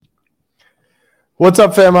What's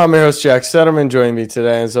up, fam? I'm your host, Jack Sutterman. Joining me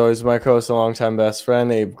today, as always, my co-host and longtime best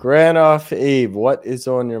friend, Abe Granoff. Abe, what is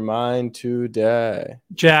on your mind today?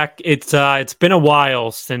 Jack, it's been a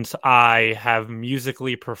while since I have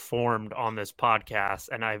musically performed on this podcast,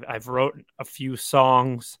 and I've wrote a few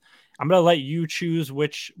songs. I'm gonna let you choose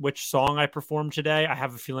which song I perform today. I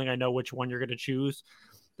have a feeling I know which one you're gonna choose.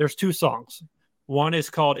 There's two songs. One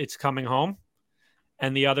is called "It's Coming Home,"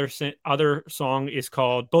 and the other song is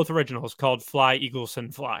called, both originals, called "Fly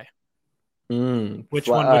Eagleson Fly." Which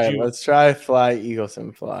Fly. one All would right, you? let's try "Fly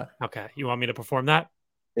Eagleson Fly." Okay, you want me to perform that?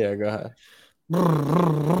 Yeah, go ahead.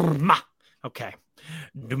 Okay.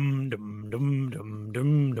 Dum dum dum dum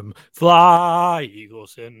dum dum. Fly,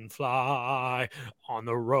 Eagles, and fly on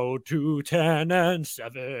the road to 10 and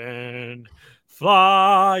 7.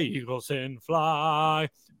 Fly, Eagles, and fly.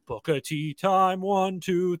 Book a tea time 1,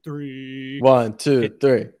 2, 3. 1, 2,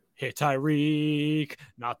 3. Hit Tyreek,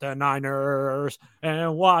 not the Niners,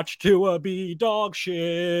 and watch Tua be dog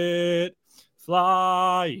shit.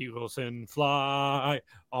 Fly, Eagles, and fly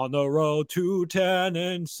on the road to 10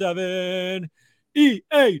 and 7.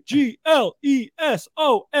 EAGLESONURA,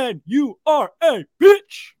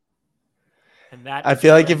 bitch. And that I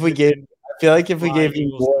feel like if we gave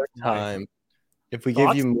you more time,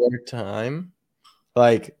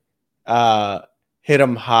 like hit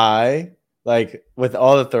him high, like with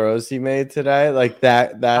all the throws he made today, like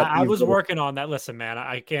that. I was working on that. Listen, man,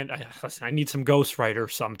 I need some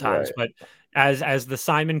ghostwriters sometimes, right. But as the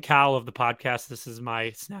Simon Cowell of the podcast, this is my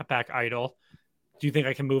snapback idol. Do you think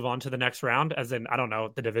I can move on to the next round? As in, I don't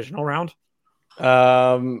know, the divisional round?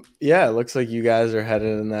 Yeah, it looks like you guys are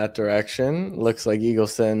headed in that direction. Looks like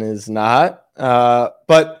Eagleson is not.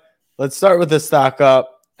 But let's start with the stock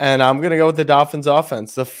up, and I'm gonna go with the Dolphins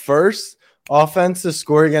offense. The first offense to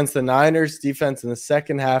score against the Niners defense in the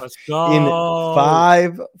second half in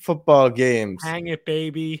 5 football games. Hang it,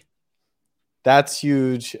 baby. That's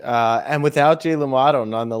huge. And without Jalen Waddle,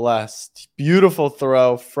 nonetheless. Beautiful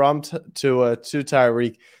throw from Tua to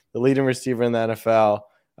Tyreek, the leading receiver in the NFL.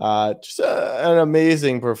 Just an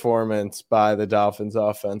amazing performance by the Dolphins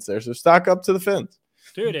offense there. So stock up to the Fins.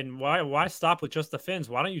 Dude, and why stop with just the Fins?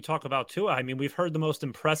 Why don't you talk about Tua? I mean, we've heard the most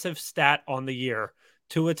impressive stat on the year.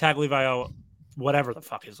 Tua Tagovailoa, whatever the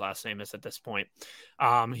fuck his last name is at this point.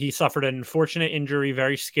 He suffered an unfortunate injury,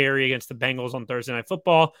 very scary, against the Bengals on Thursday Night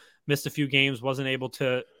Football. Missed a few games, wasn't able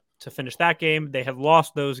to finish that game. They have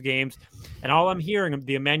lost those games. And all I'm hearing,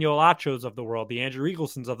 the Emmanuel Achos of the world, the Andrew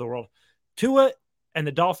Eaglesons of the world, Tua and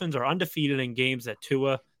the Dolphins are undefeated in games that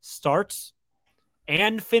Tua starts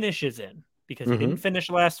and finishes in, because he didn't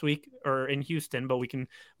finish last week or in Houston, but we can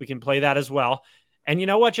play that as well. And you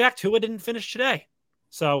know what, Jack? Tua didn't finish today.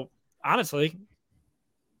 So honestly,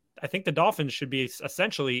 I think the Dolphins should be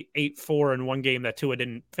essentially 8-4 in one game that Tua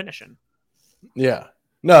didn't finish in. Yeah.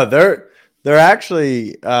 No, they're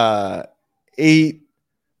actually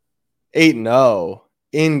 8-0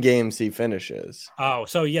 in games he finishes. Oh,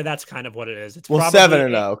 so yeah, that's kind of what it is. It's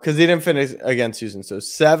 7-0 because he didn't finish against Houston. So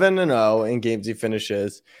 7-0 in games he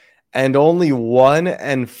finishes, and only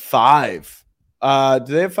 1-5.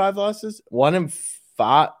 Do they have 5 losses?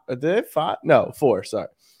 1-5. Did they have 5? No, 4. Sorry,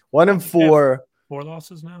 1-4. 4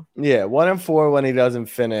 losses now. Yeah, 1-4 when he doesn't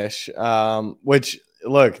finish. Which,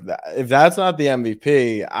 look, if that's not the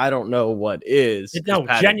MVP, I don't know what is. No,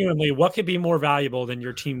 genuinely, what could be more valuable than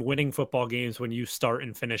your team winning football games when you start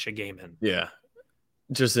and finish a game in? Yeah,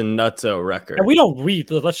 just a nutso record. And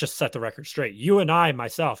let's just set the record straight. You and I,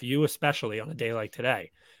 myself, you especially, on a day like today,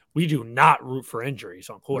 we do not root for injuries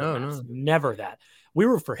on quarterbacks. No. Never that. We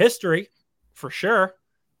root for history, for sure,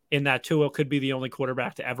 in that Tua could be the only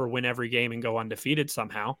quarterback to ever win every game and go undefeated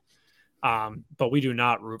somehow. But we do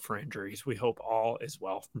not root for injuries. We hope all is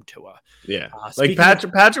well from Tua. Yeah, like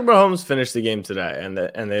Patrick Mahomes finished the game today, and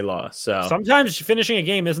they lost. So sometimes finishing a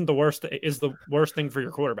game isn't the worst. Is the worst thing for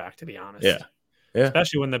your quarterback, to be honest. Yeah.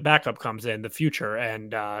 Especially when the backup comes in the future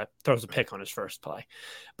and throws a pick on his first play.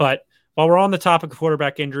 But while we're on the topic of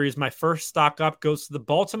quarterback injuries, my first stock up goes to the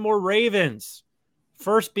Baltimore Ravens.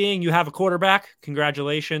 First being, you have a quarterback.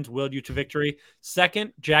 Congratulations, willed you to victory.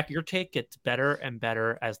 Second, Jack, your take gets better and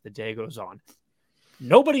better as the day goes on.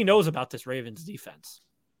 Nobody knows about this Ravens defense.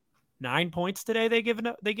 9 points today they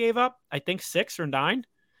gave up. I think 6 or 9.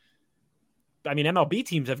 I mean, MLB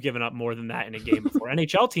teams have given up more than that in a game before.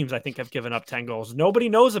 NHL teams, I think, have given up 10 goals. Nobody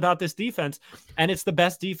knows about this defense, and it's the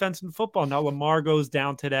best defense in football. Now Lamar goes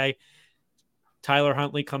down today. Tyler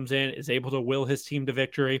Huntley comes in, is able to will his team to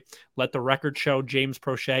victory. Let the record show James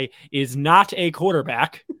Prochet is not a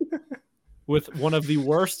quarterback with one of the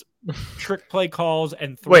worst trick play calls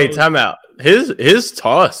and throws. Wait, time out. His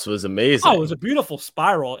toss was amazing. Oh, it was a beautiful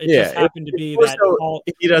spiral. It just happened to be that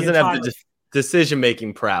he doesn't have the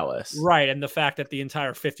decision-making prowess. Right, and the fact that the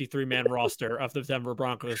entire 53-man roster of the Denver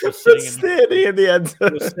Broncos was sitting in the end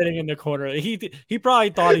zone. Was sitting in the corner. He probably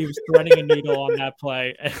thought he was threading a needle on that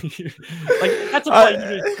play. Like, that's a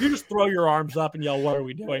play you just throw your arms up and yell, "What are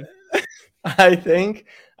we doing?" I think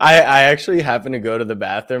I actually happened to go to the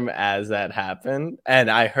bathroom as that happened,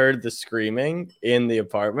 and I heard the screaming in the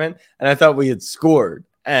apartment, and I thought we had scored.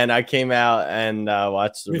 And I came out and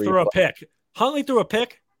watched the replay. Threw a pick. Huntley threw a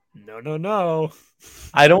pick. No.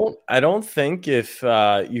 I don't think if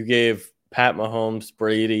you gave Pat Mahomes,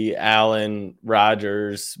 Brady, Allen,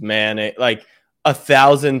 Rodgers, Manning, like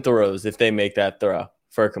 1,000 throws if they make that throw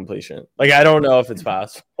for a completion. Like, I don't know if it's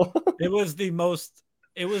possible. It was the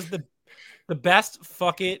best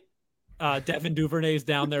fuck it. Devin Duvernay's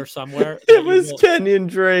down there somewhere. It was Kenyon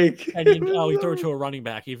Drake. He threw it to a running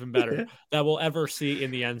back, even better, that we'll ever see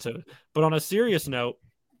in the end zone. But on a serious note,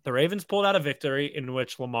 the Ravens pulled out a victory in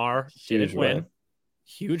which Lamar didn't win.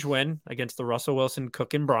 Huge win against the Russell Wilson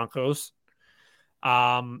cooking Broncos.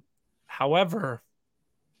 However,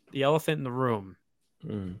 the elephant in the room,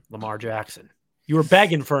 Lamar Jackson. You were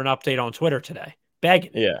begging for an update on Twitter today.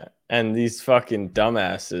 Begging. Yeah. And these fucking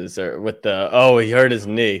dumbasses are with he hurt his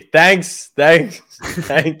knee. Thanks. Thank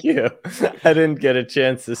you. I didn't get a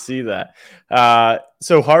chance to see that.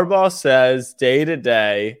 So Harbaugh says day to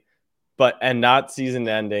day, and not season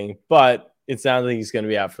ending, but it sounds like he's going to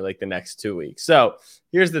be out for like the next 2 weeks. So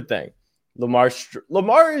here's the thing. Lamar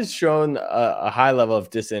has shown a high level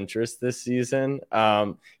of disinterest this season.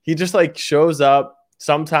 He just like shows up.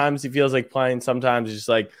 Sometimes he feels like playing. Sometimes he's just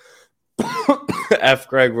like, F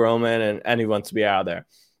Greg Roman, and he wants to be out of there.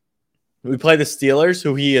 We play the Steelers,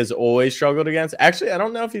 who he has always struggled against. Actually, I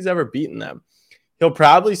don't know if he's ever beaten them. He'll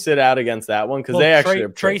probably sit out against that one because they actually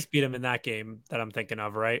Trace beat him in that game that I'm thinking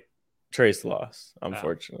of, right? Trace lost,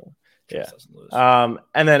 unfortunately. Yeah.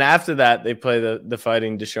 And then after that, they play the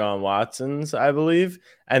fighting Deshaun Watsons, I believe,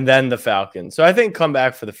 and then the Falcons. So I think come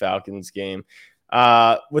back for the Falcons game.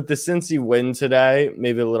 With the Cincy win today,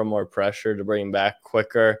 maybe a little more pressure to bring him back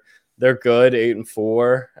quicker. They're good,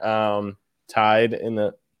 8-4, tied in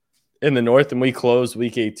the North, and we close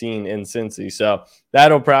Week 18 in Cincy. So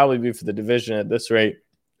that'll probably be for the division at this rate.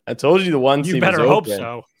 I told you the one seed was open. You better hope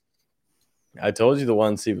so. I told you the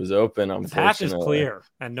one seed was open. Unfortunately, the path is clear,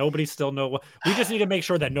 and nobody still knows. We just need to make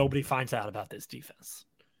sure that nobody finds out about this defense.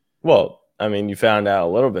 Well, I mean, you found out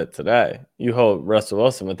a little bit today. You hold Russell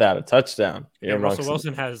Wilson without a touchdown. Yeah, Russell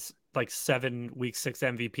Wilson has like 7 Week 6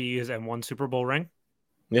 MVPs and 1 Super Bowl ring.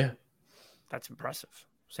 Yeah, that's impressive.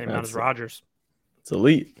 Same amount as Rodgers. It's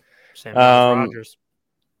elite. Same amount as Rodgers.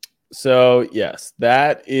 So yes,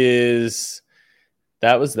 that was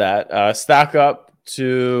that. Stock up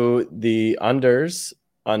to the unders.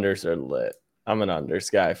 Unders are lit. I'm an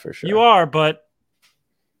unders guy for sure. You are, but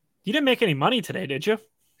you didn't make any money today, did you?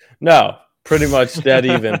 No, pretty much dead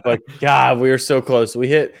even. But God, we were so close. We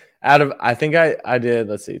hit out of, I think I did,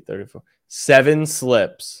 let's see, 34, 7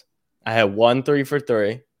 slips. I had 1 3 for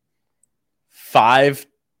 3, 5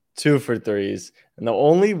 2 for 3s, and the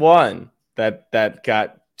only one that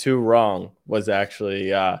got 2 wrong was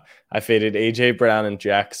actually I faded AJ Brown and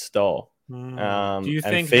Jack Stoll. Do you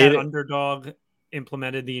think that underdog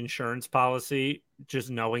implemented the insurance policy just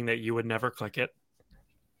knowing that you would never click it?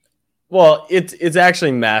 Well, it's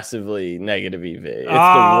actually massively negative EV. It's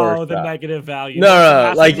the negative value.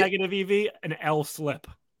 No, like negative EV, an L slip.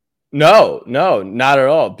 No, not at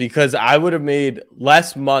all. Because I would have made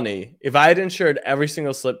less money if I had insured every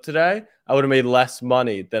single slip today. I would have made less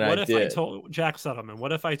money than I did. What if I told Jack Settleman?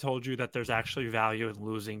 What if I told you that there's actually value in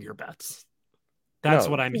losing your bets? That's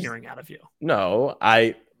what I'm hearing out of you. No,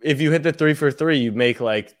 if you hit the 3 for 3, you make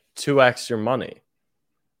like 2x your money,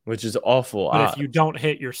 which is awful. But if you don't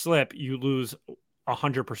hit your slip, you lose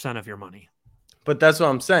 100% of your money. But that's what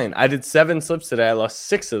I'm saying. I did 7 slips today. I lost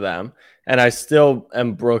 6 of them, and I still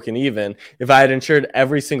am broken even. If I had insured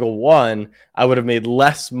every single one, I would have made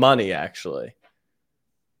less money, actually.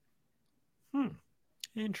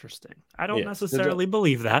 Interesting. I don't necessarily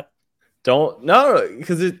believe that.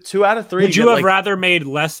 Because it's 2 out of 3. Would you have rather made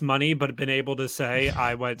less money but been able to say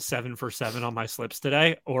I went 7 for 7 on my slips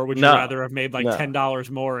today, or would you rather have made like $10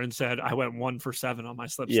 more and said I went 1 for 7 on my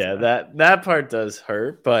slips? Yeah, today? that part does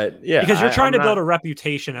hurt, but yeah, because you're trying to build a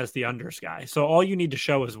reputation as the unders guy, so all you need to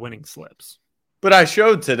show is winning slips. But I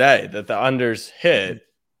showed today that the unders hit.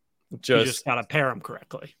 You just got to pair them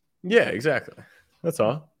correctly. Yeah, exactly. That's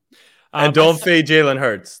all. And don't fade Jalen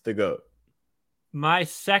Hurts, the GOAT. My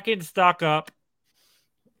second stock up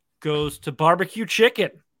goes to barbecue chicken.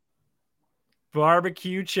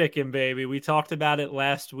 Barbecue chicken, baby. We talked about it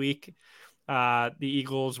last week. The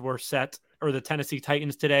Eagles were set, or the Tennessee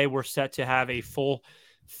Titans today were set to have a full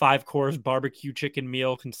 5-course barbecue chicken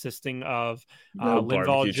meal consisting of No Linval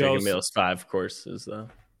barbecue chicken Joseph. meals, 5 courses though.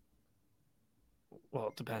 Well,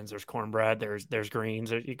 it depends. There's cornbread. There's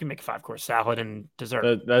greens. You can make a 5-course salad and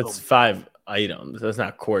dessert. That's 5 items. That's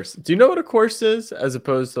not course. Do you know what a course is as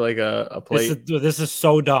opposed to like a plate? This is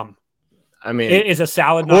so dumb. I mean, it is a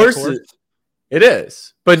salad, not a course. It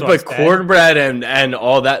is, but So but cornbread and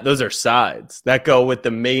all that, those are sides that go with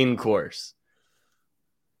the main course.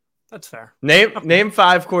 That's fair. Name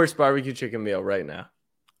 5-course barbecue chicken meal right now.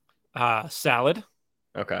 Salad.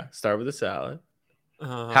 Okay, start with a salad.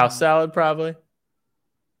 House salad, probably.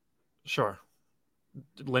 Sure.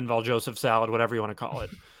 Linval Joseph salad, whatever you want to call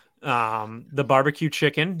it. The barbecue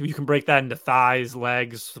chicken, you can break that into thighs,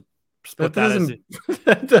 legs. Split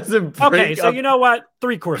that doesn't. Okay, so you know what?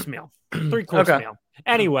 3-course meal. 3-course meal.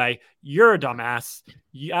 Anyway, you're a dumbass.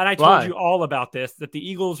 And I told you all about this, that the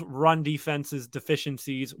Eagles' run defense's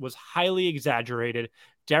deficiencies was highly exaggerated.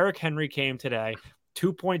 Derrick Henry came today,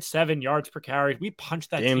 2.7 yards per carry. We punched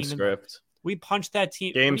that game team. Script. We punched that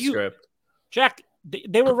team. Game script. Jack,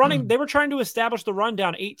 they were running. They were trying to establish the run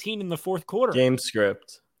down 18 in the 4th quarter. Game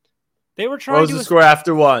script. They were trying. What was the score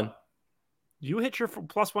after 1? You hit your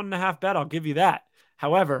plus 1.5 bet. I'll give you that.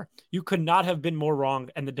 However, you could not have been more wrong.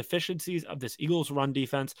 And the deficiencies of this Eagles run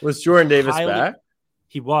defense. Was Jordan Davis back?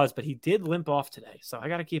 He was, but he did limp off today. So I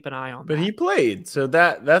got to keep an eye on that. But he played. So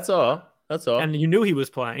that's all. That's all. And you knew he was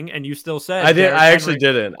playing, and you still said I did. I actually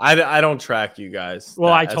didn't. I don't track you guys.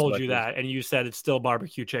 Well, I told you that, and you said it's still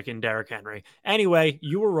barbecue chicken, Derrick Henry. Anyway,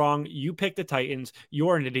 you were wrong. You picked the Titans.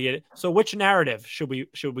 You're an idiot. So, which narrative should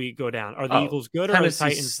we go down? Are the Eagles good or are the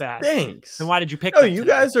Titans bad? Thanks. And why did you pick? Oh, you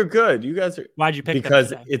guys are good. You guys are. Why'd you pick?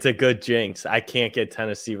 Because it's a good jinx. I can't get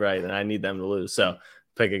Tennessee right, and I need them to lose. So.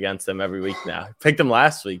 Pick against them every week now. Picked them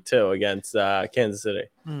last week too against Kansas City.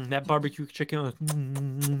 That barbecue chicken,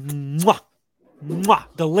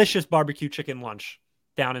 delicious barbecue chicken lunch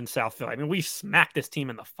down in South Philly. I mean, we smacked this team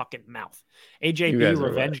in the fucking mouth. AJB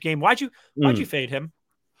revenge game. Why'd you fade him?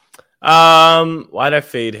 Why'd I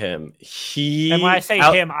fade him? And when I say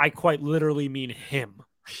him, I quite literally mean him.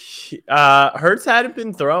 Hurts hadn't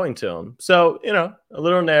been throwing to him, so a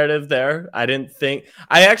little narrative there. I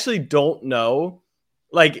actually don't know.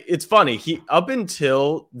 Like, it's funny. He up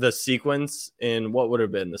until the sequence in what would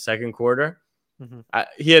have been the 2nd quarter,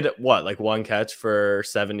 he had like 1 catch for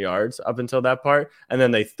 7 yards up until that part, and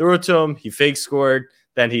then they threw it to him. He fake scored.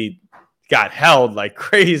 Then he got held like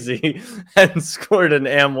crazy and scored an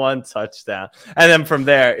M1 touchdown. And then from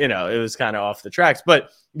there, it was kind of off the tracks. But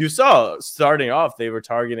you saw starting off, they were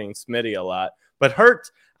targeting Smitty a lot. But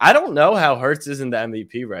Hurts, I don't know how Hurts isn't the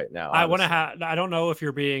MVP right now. I don't know if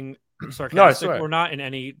you're being sarcastic or not in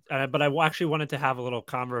any, but I actually wanted to have a little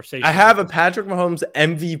conversation. I have a Patrick Mahomes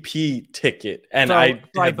MVP ticket, and I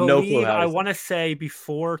have no clue how. I want to say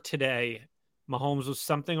before today, Mahomes was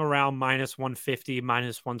something around minus 150,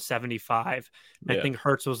 minus 175. I think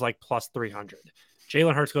Hurts was like plus 300.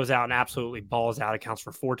 Jalen Hurts goes out and absolutely balls out, accounts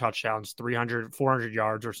for 4 touchdowns, 400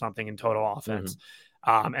 yards or something in total offense,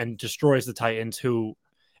 and destroys the Titans,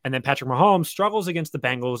 and then Patrick Mahomes struggles against the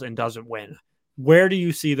Bengals and doesn't win. Where do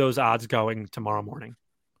you see those odds going tomorrow morning?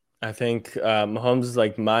 I think Mahomes is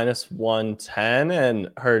like minus 110 and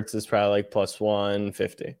Hurts is probably like plus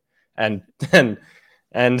 150. And and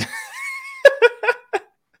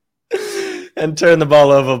turn the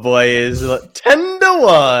ball over, boy, is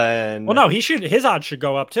 10-1. Well, no, his odds should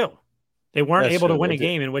go up too. They weren't able to win a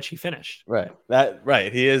game in which he finished. Right.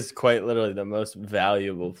 He is quite literally the most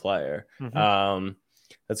valuable player.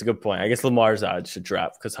 That's a good point. I guess Lamar's odds should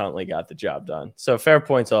drop because Huntley got the job done. So fair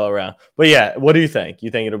points all around. But yeah, what do you think? You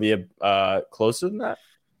think it'll be closer than that?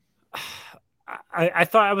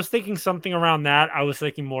 I was thinking something around that. I was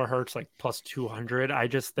thinking more Hurts like plus 200. I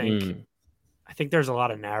just think I think there's a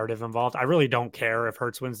lot of narrative involved. I really don't care if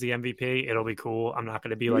Hurts wins the MVP. It'll be cool. I'm not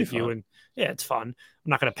going to be like you and it's fun. I'm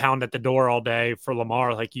not going to pound at the door all day for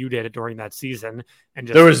Lamar like you did it during that season. And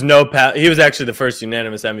just, there was no he was actually the first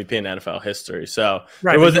unanimous MVP in NFL history. So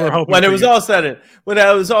right, it wasn't when it was all said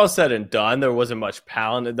and done. There wasn't much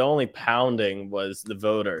pounding. The only pounding was the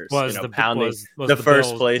voters. Pounding the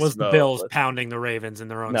first place. Was the Bills pounding the Ravens in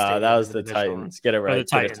their own? No, that was the Titans. Get it right. The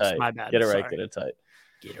Titans. My bad. Get it right. Get it tight.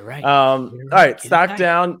 Get it right. All right. Stock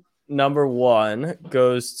down number 1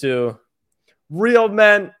 goes to Real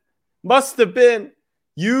Men. Must have been.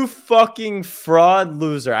 You fucking fraud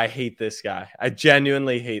loser. I hate this guy. I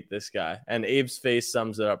genuinely hate this guy. And Abe's face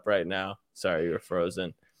sums it up right now. Sorry, you were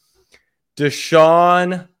frozen.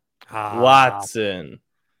 Deshaun Watson.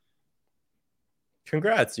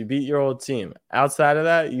 Congrats, you beat your old team. Outside of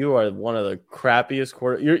that, you are one of the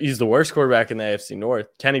crappiest he's the worst quarterback in the AFC North.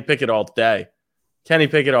 Kenny Pickett all day.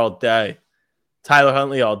 Tyler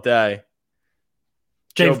Huntley all day.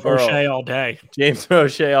 James O'Shea all day. James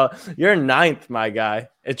O'Shea. You're ninth, my guy.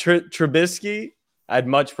 Trubisky, I'd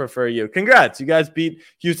much prefer you. Congrats. You guys beat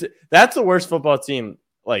Houston. That's the worst football team,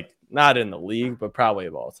 like, not in the league, but probably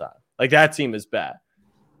of all time. Like, that team is bad.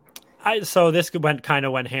 So this went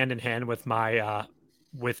hand in hand with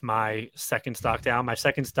my second stock down. My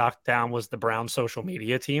second stock down was the Browns social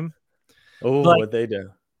media team. Oh, what'd they do?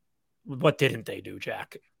 What didn't they do,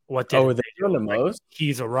 Jack? Were they doing the most?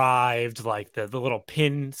 He's arrived, like the little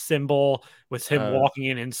pin symbol with him walking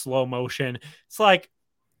in slow motion. It's like,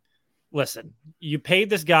 listen, you paid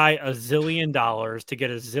this guy $1 zillion to get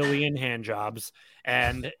a zillion hand jobs,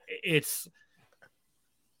 and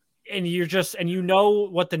you know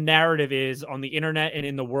what the narrative is on the internet and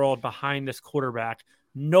in the world behind this quarterback.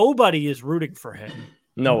 Nobody is rooting for him.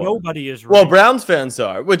 Nobody is rooting. Well, Browns fans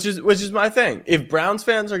are, which is my thing. If Browns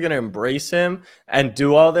fans are going to embrace him and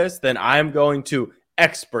do all this, then I'm going to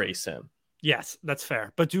exbrace him. Yes, that's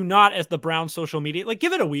fair. But do not, as the Browns social media, like,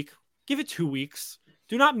 give it a week, give it 2 weeks.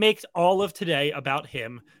 Do not make all of today about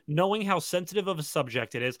him, knowing how sensitive of a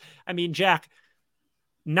subject it is. I mean, Jack,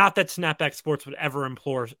 not that Snapback Sports would ever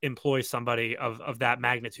employ somebody of that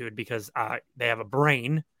magnitude because they have a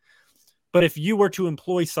brain. But if you were to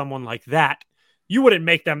employ someone like that, you wouldn't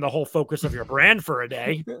make them the whole focus of your brand for a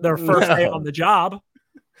day, their first day on the job.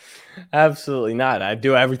 Absolutely not. I'd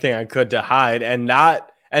do everything I could to hide and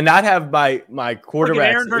not have my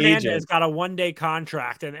quarterback. Aaron Hernandez got a 1-day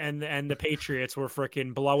contract, and the Patriots were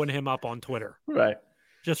freaking blowing him up on Twitter. Right.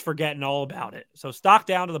 Just forgetting all about it. So stock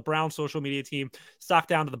down to the Browns social media team, stock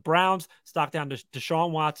down to the Browns, stock down to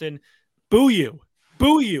Deshaun Watson. Boo you.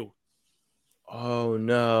 Boo you. Oh,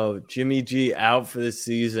 no. Jimmy G out for the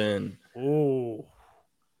season. Oh.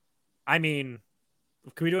 I mean,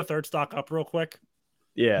 can we do a third stock up real quick?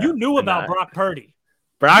 Yeah. You knew about Brock Purdy.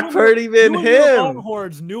 Purdy been him. The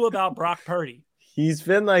Longhorns knew about Brock Purdy. He's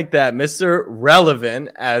been like that. Mr. Relevant,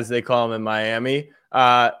 as they call him in Miami.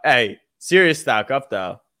 Hey, serious stock up,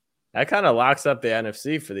 though. That kind of locks up the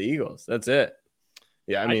NFC for the Eagles. That's it.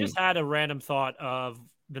 Yeah, I just had a random thought of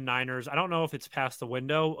the Niners. I don't know if it's past the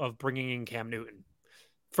window of bringing in Cam Newton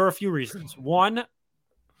for a few reasons. One,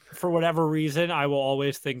 for whatever reason, I will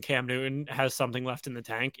always think Cam Newton has something left in the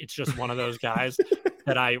tank. It's just one of those guys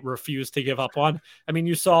that I refuse to give up on. I mean,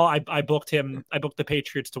 you saw I booked the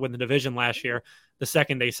Patriots to win the division last year. The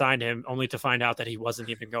second they signed him, only to find out that he wasn't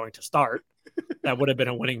even going to start. That would have been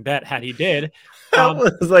a winning bet had he did. That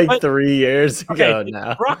was like 3 years ago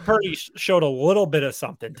now. Brock Purdy showed a little bit of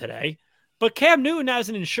something today. But Cam Newton has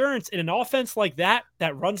an insurance in an offense like that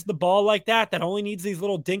runs the ball like that only needs these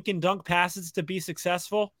little dink and dunk passes to be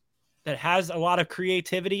successful, that has a lot of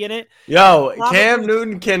creativity in it. Yo, Cam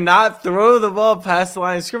Newton cannot throw the ball past the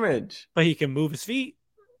line of scrimmage. But he can move his feet.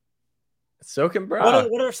 So can Brock.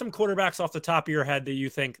 What are some quarterbacks off the top of your head that you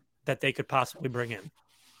think that they could possibly bring in?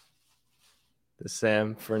 The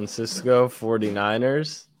San Francisco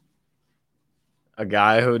 49ers. A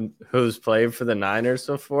guy who's played for the Niners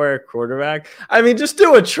before, a quarterback. I mean, just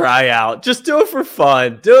do a tryout. Just do it for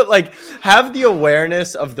fun. Do it like have the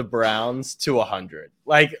awareness of the Browns to 100.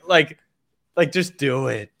 Like just do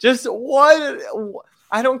it. Just what?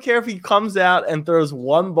 I don't care if he comes out and throws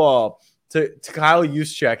one ball to Kyle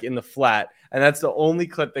Juszczyk in the flat, and that's the only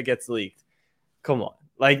clip that gets leaked. Come on,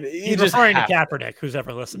 like he's referring to Kaepernick. Who's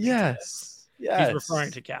ever listened? Yes, he's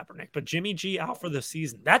referring to Kaepernick. But Jimmy G out for the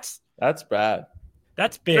season. That's bad.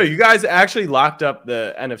 That's big. No, you guys actually locked up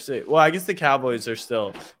the NFC. Well, I guess the Cowboys are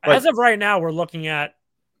still. But as of right now, we're looking at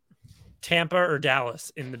Tampa or Dallas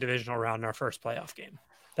in the divisional round in our first playoff game.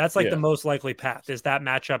 That's the most likely path is that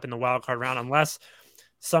matchup in the wild card round, unless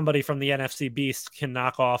somebody from the NFC Beast can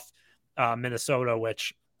knock off Minnesota,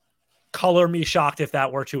 which color me shocked if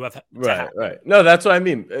that were to have happened. Right. No, that's what I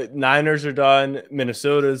mean. Niners are done.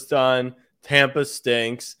 Minnesota's done. Tampa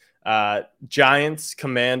stinks. Giants,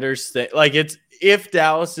 Commanders stink. Like it's if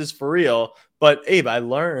Dallas is for real. But Abe, I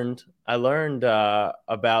learned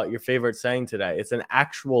about your favorite saying today. It's an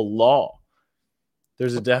actual law.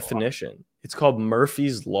 There's a definition. It's called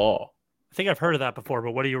Murphy's Law. I think I've heard of that before,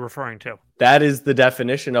 but what are you referring to? That is the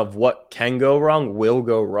definition of what can go wrong will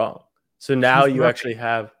go wrong. So now you actually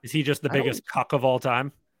have. Is he just the biggest cuck of all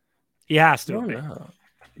time? He has to be.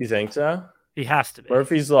 You think so? He has to be.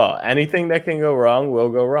 Murphy's Law. Anything that can go wrong will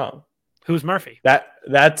go wrong. Who's Murphy?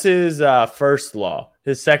 That's his first law.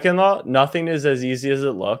 His second law, nothing is as easy as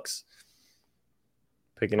it looks.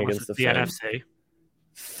 Picking against the NFC.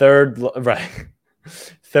 Third, right.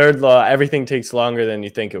 Third law, everything takes longer than you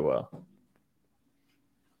think it will.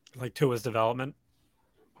 Like Tua's development.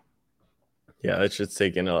 Yeah, it's just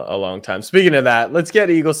taking a long time. Speaking of that, let's get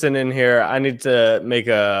Eagleson in here. I need to make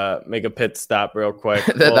a pit stop real quick.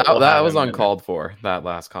 That was uncalled for, that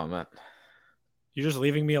last comment. You're just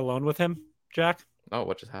leaving me alone with him, Jack? Oh,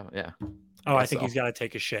 what just happened? Yeah. Oh, I think he's got to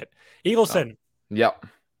take a shit. Eagleson. Oh. Yep.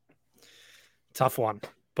 Tough one.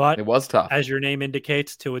 But it was tough. As your name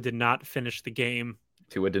indicates, Tua did not finish the game.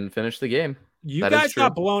 Tua didn't finish the game. You guys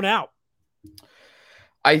got blown out.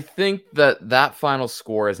 I think that final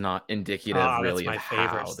score is not indicative really of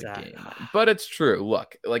how the game. But it's true.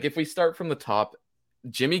 Look, like if we start from the top,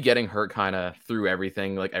 Jimmy getting hurt kind of threw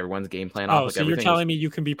everything, like everyone's game plan off. Oh, like so you're telling me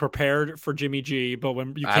you can be prepared for Jimmy G, but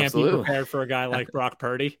when you can't be prepared for a guy like Brock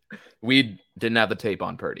Purdy? We didn't have the tape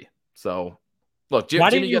on Purdy. So, look,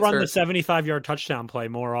 why didn't you run the 75-yard touchdown play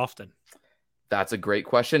more often? That's a great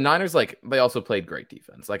question. Niners, they also played great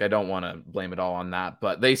defense. I don't want to blame it all on that,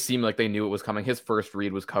 but they seemed like they knew it was coming. His first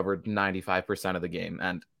read was covered 95% of the game.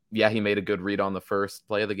 And yeah, he made a good read on the first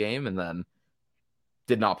play of the game and then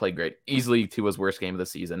did not play great. Easily Tua's worst game of the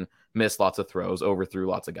season. Missed lots of throws, overthrew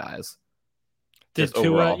lots of guys. Did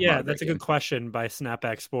Tua? Yeah, that's a good question by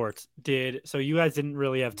Snapback Sports. So you guys didn't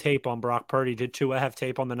really have tape on Brock Purdy. Did Tua have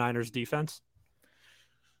tape on the Niners defense?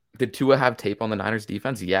 Did Tua have tape on the Niners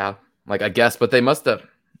defense? Yeah. I guess, but they must have.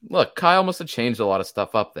 Look, Kyle must have changed a lot of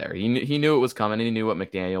stuff up there. He knew it was coming. And he knew what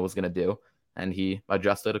McDaniel was going to do, and he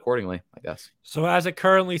adjusted accordingly, I guess. So as it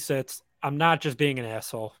currently sits, I'm not just being an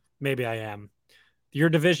asshole. Maybe I am. Your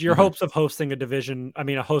division, your hopes of hosting a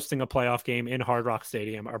playoff game in Hard Rock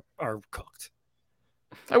Stadium are cooked.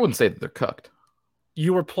 I wouldn't say that they're cooked.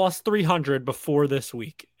 You were plus 300 before this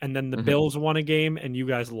week, and then the Bills won a game, and you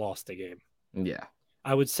guys lost a game. Yeah,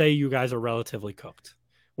 I would say you guys are relatively cooked.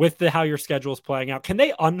 With how your schedule is playing out, can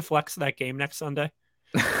they unflex that game next Sunday?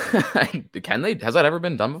 Can they? Has that ever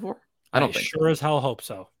been done before? I don't think. Sure as hell hope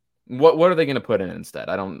so. What are they going to put in instead?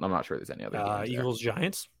 I'm not sure there's any other games Eagles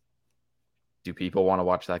Giants. Do people want to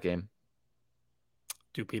watch that game?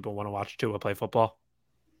 Do people want to watch Tua play football?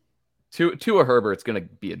 Tua Herbert's going to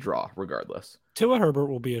be a draw regardless. Tua Herbert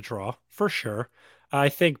will be a draw for sure. I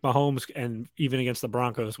think Mahomes and even against the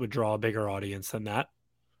Broncos would draw a bigger audience than that.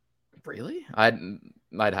 Really? I'd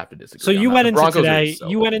have to disagree. So you went into today.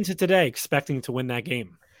 You went into today expecting to win that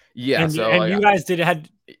game. Yeah. And you guys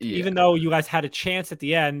even though you guys had a chance at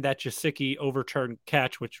the end, that Gesicki overturned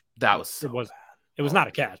catch, which it was not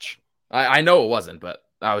a catch. I know it wasn't, but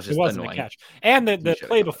that was just annoying. A catch. And the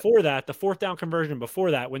play before that, the fourth down conversion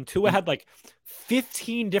before that, when Tua had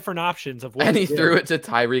 15 different options of what and he threw it to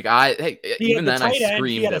Tyreek. I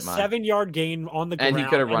screamed he had a 7-yard gain on the ground, and he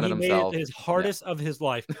could have run it himself. Made it his hardest of his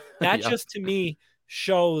life. That just to me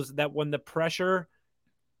shows that when the pressure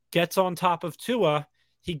gets on top of Tua,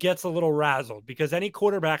 he gets a little razzled because any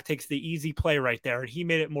quarterback takes the easy play right there, and he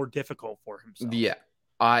made it more difficult for himself. Yeah,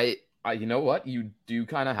 you know what? You do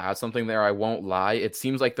kind of have something there. I won't lie. It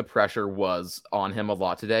seems like the pressure was on him a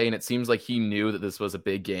lot today, and it seems like he knew that this was a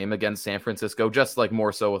big game against San Francisco, just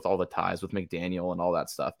more so with all the ties with McDaniel and all that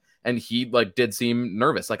stuff. And he did seem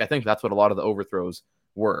nervous. I think that's what a lot of the overthrows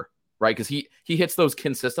were, right? Because he hits those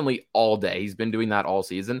consistently all day. He's been doing that all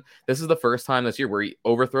season. This is the first time this year where he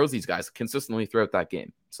overthrows these guys consistently throughout that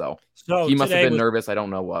game. So he must have been nervous. I don't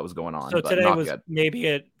know what was going on. So but today not was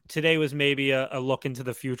good. Today was maybe a look into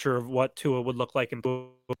the future of what Tua would look like in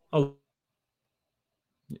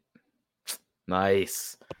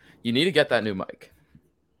Nice. You need to get that new mic.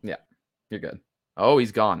 Yeah, you're good. Oh,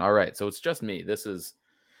 he's gone. All right, so it's just me. This is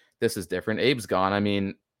different. Abe's gone. I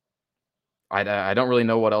mean, I don't really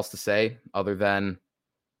know what else to say other than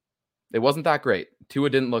it wasn't that great. Tua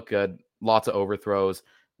didn't look good. Lots of overthrows.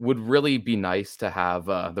 Would really be nice to have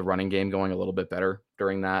the running game going a little bit better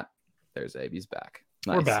during that. There's Abe. He's back.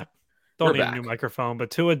 Nice. We're back. Don't need a new microphone, but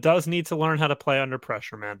Tua does need to learn how to play under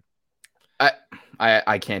pressure, man.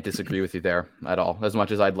 I can't disagree with you there at all. As much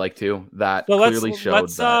as I'd like to, that clearly showed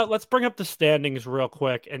that. Let's bring up the standings real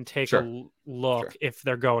quick and take a look if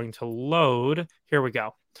they're going to load. Here we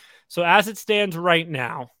go. So as it stands right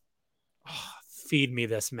now, feed me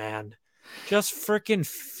this, man. Just freaking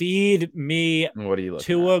feed me. What are you looking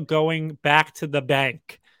Tua at? Going back to the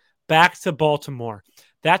bank, back to Baltimore.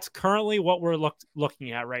 That's currently what we're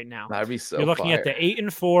looking at right now. That'd be so. You're looking at the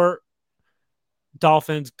 8-4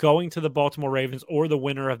 Dolphins going to the Baltimore Ravens or the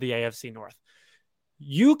winner of the AFC North.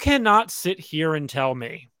 You cannot sit here and tell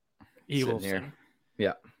me, Eagleson,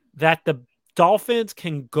 that the Dolphins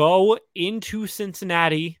can go into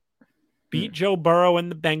Cincinnati, beat Joe Burrow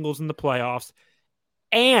and the Bengals in the playoffs,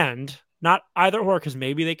 and not either or, because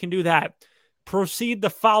maybe they can do that, proceed the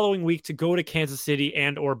following week to go to Kansas City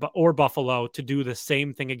and or Buffalo to do the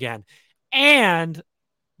same thing again. And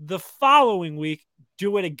the following week,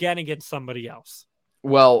 do it again against somebody else.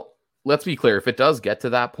 Well, let's be clear. If it does get to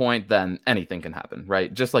that point, then anything can happen,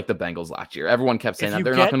 right? Just like the Bengals last year. Everyone kept saying that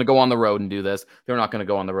they're not going to go on the road and do this. They're not going to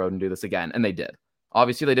go on the road and do this again. And they did.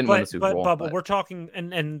 Obviously, they didn't win the Super Bowl. But we're talking,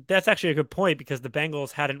 and that's actually a good point because the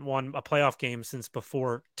Bengals hadn't won a playoff game since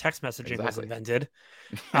before text messaging was invented.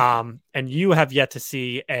 And you have yet to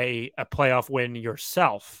see a playoff win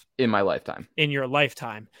yourself. In my lifetime. In your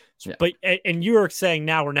lifetime. Yeah. But and you're saying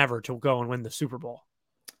now or never to go and win the Super Bowl.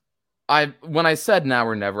 When I said now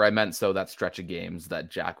or never, I meant that stretch of games that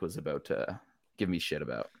Jack was about to give me shit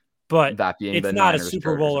about. But that being it's not a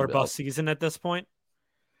Super Bowl or bust season at this point.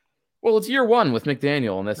 Well, it's year one with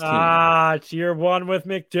McDaniel and this team. It's year one with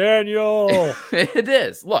McDaniel. It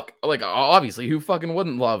is. Look, like obviously, who fucking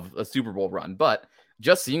wouldn't love a Super Bowl run? But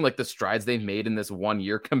just seeing like the strides they've made in this 1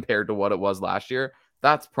 year compared to what it was last year,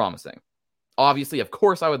 that's promising. Obviously, of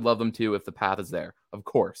course, I would love them too if the path is there, of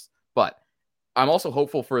course. But I'm also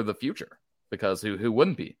hopeful for the future because who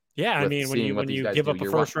wouldn't be? Yeah, I mean, when you give up a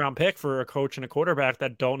first-round pick for a coach and a quarterback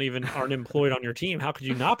that aren't employed on your team, how could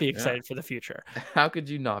you not be excited for the future? How could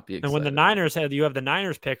you not be excited? And when the Niners you have the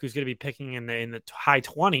Niners pick, who's going to be picking in the high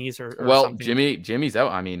 20s or well, something. Jimmy's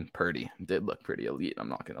out. I mean, Purdy did look pretty elite. I'm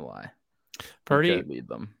not going to lie. Purdy lead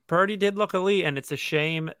them. Purdy did look elite, and it's a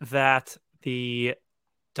shame that the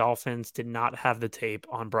Dolphins did not have the tape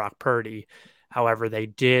on Brock Purdy. However, they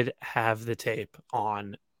did have the tape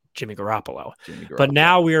on Jimmy Garoppolo. But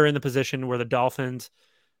now we are in the position where the Dolphins,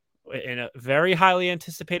 in a very highly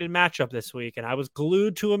anticipated matchup this week, and I was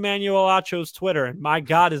glued to Emmanuel Acho's Twitter, and my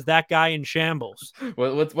God, is that guy in shambles?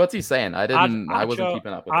 What's he saying? I wasn't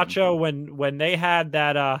keeping up with Acho when they had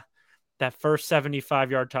that first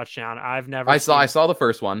 75-yard touchdown. I saw the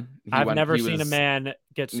first one. I've never seen a man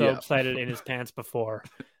get so excited in his pants before.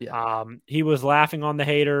 He was laughing on the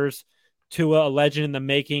haters. Tua, a legend in the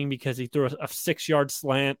making because he threw a 6-yard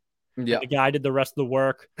slant. Yeah, the guy did the rest of the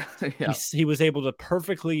work. He was able to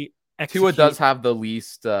perfectly execute. Tua does have the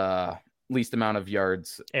least amount of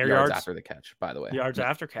yards after the catch, by the way. Yards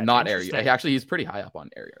after catch, not air yards. Actually, he's pretty high up on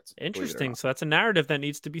air yards. Interesting. So that's a narrative that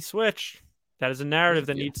needs to be switched. That is a narrative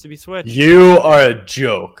that needs to be switched. You are a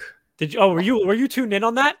joke. Did you? Oh, were you tuned in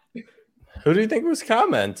on that? Who do you think was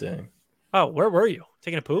commenting? Oh, where were you?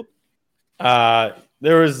 Taking a poop?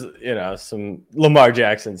 There was, some Lamar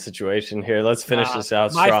Jackson situation here. Let's finish this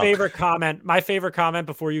out strong. My favorite comment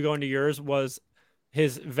before you go into yours was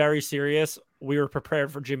his very serious. We were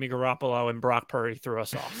prepared for Jimmy Garoppolo and Brock Purdy threw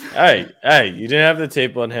us off. Hey, you didn't have the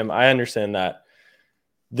tape on him. I understand that.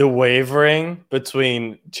 The wavering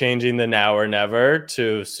between changing the now or never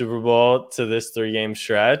to Super Bowl to this 3-game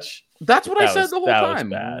stretch. That's what I said the whole time.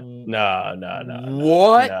 Was bad. No.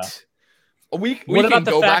 What? No. We can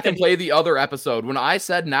go back and play the other episode. When I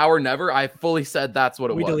said now or never, I fully said that's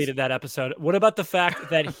what it was. We deleted that episode. What about the fact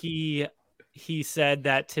that he said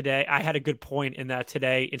that today? I had a good point in that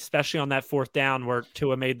today, especially on that 4th down where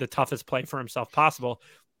Tua made the toughest play for himself possible.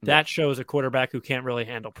 That shows a quarterback who can't really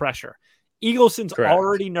handle pressure. Eagleson's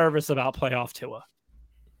already nervous about playoff Tua.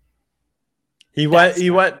 He went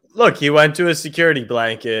to a security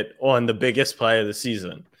blanket on the biggest play of the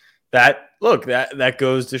season. That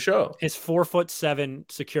goes to show. His 4'7"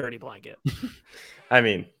 security blanket. I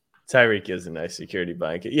mean, Tyreek is a nice security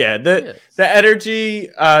blanket. Yeah, the energy,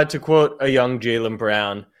 to quote a young Jaylen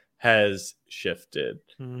Brown, has shifted.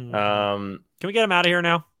 Can we get him out of here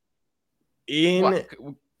now? Can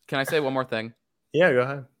I say one more thing? Yeah, go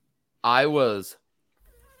ahead. I was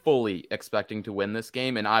fully expecting to win this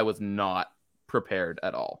game, and I was not prepared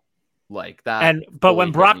at all. Like that. But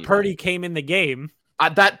when Brock Purdy came in the game,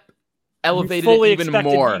 that elevated it even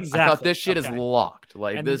more. Exactly. I thought this shit is locked.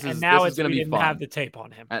 Like this is going to be fun. Have the tape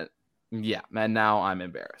on him. And now I'm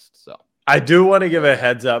embarrassed. So I do want to give a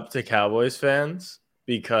heads up to Cowboys fans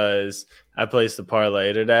because I placed the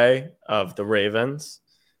parlay today of the Ravens,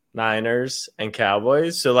 Niners, and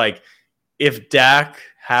Cowboys. So if Dak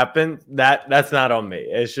happened, that's not on me.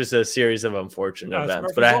 It's just a series of unfortunate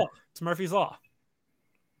events. It's Murphy's Law.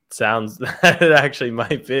 Sounds that it actually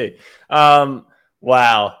might be.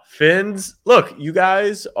 Wow. Fins, look, you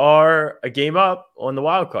guys are a game up on the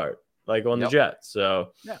wild card, on the Jets.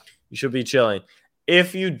 So you should be chilling.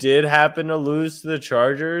 If you did happen to lose to the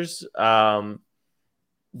Chargers,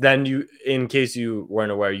 then you, in case you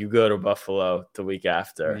weren't aware, you go to Buffalo the week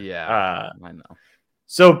after. Yeah, I know.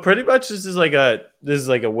 So pretty much this is like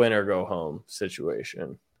a win or go home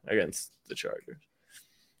situation against the Chargers.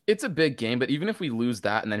 It's a big game, but even if we lose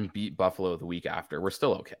that and then beat Buffalo the week after, we're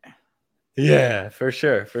still okay. Yeah, for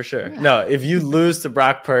sure. Yeah. No, if you lose to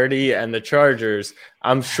Brock Purdy and the Chargers,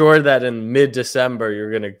 I'm sure that in mid-December you're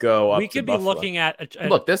going to go up We to could be Buffalo. looking at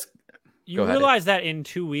Look, this. You Go ahead. realize that in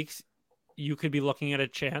 2 weeks, you could be looking at a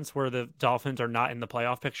chance where the Dolphins are not in the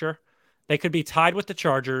playoff picture. They could be tied with the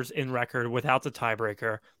Chargers in record without the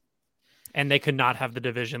tiebreaker, and they could not have the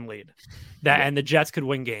division lead. And the Jets could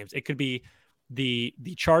win games. It could be the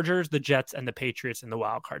Chargers, the Jets, and the Patriots in the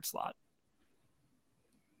wild card slot.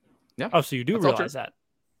 Yeah. Oh, so you do That's all realize true. that?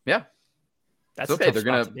 Yeah. That's It's okay. A tough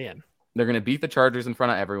spot to be in. They're gonna beat the Chargers in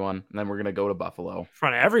front of everyone, and then we're gonna go to Buffalo. In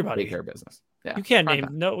front of everybody. Take care of business. Yeah. You can't prime name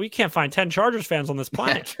time. no. We can't find 10 Chargers fans on this Yeah,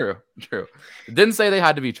 planet. true. Didn't say they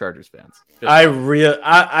had to be Chargers fans. I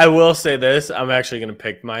will say this. I'm actually going to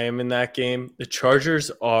pick Miami in that game. The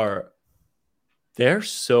Chargers they're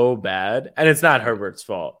so bad. And it's not Herbert's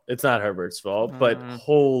fault. But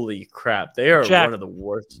holy crap. They are Jack, one of the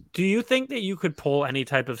worst. Do you think that you could pull any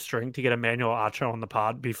type of string to get Emmanuel Acho on the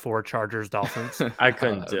pod before Chargers Dolphins? I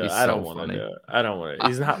couldn't do That'd it. be I so don't want to funny. do it. I don't want to.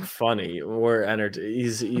 He's not funny. We're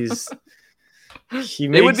he's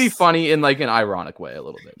It would be funny in like an ironic way a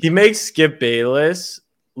little bit. He makes Skip Bayless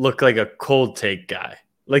look like a cold take guy.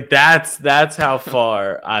 Like that's how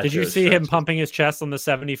far. Did you see him pumping his chest on the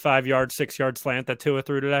 75-yard, 6-yard slant that Tua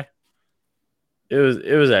threw today?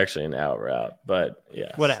 It was actually an out route, but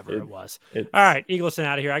yeah, Whatever it was. All right, Eagleson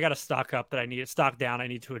out of here. I got a stock up that I need. Stock down I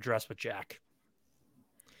need to address with Jack.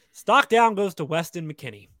 Stock down goes to Weston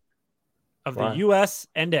McKennie of the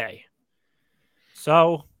USA.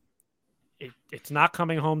 So it's not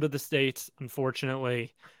coming home to the States,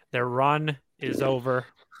 unfortunately. Their run is over.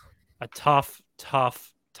 A tough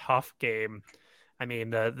game. I mean,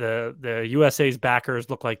 the USA's backers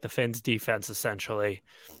look like the Finns defense, essentially.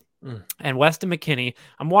 And Weston McKennie,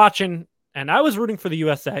 I'm watching, and I was rooting for the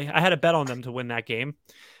USA. I had a bet on them to win that game.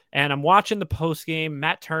 And I'm watching the post game.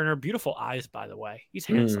 Matt Turner, beautiful eyes, by the way. He's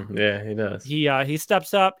handsome. Yeah, he does. He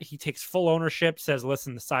steps up. He takes full ownership, says,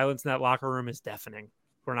 listen, the silence in that locker room is deafening.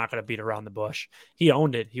 We're not going to beat around the bush. He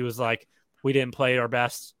owned it. He was like, we didn't play our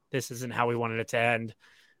best. This isn't how we wanted it to end.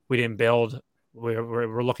 We didn't build.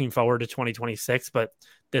 We're looking forward to 2026, but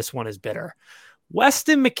this one is bitter.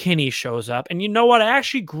 Weston McKennie shows up, and you know what? I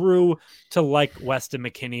actually grew to like Weston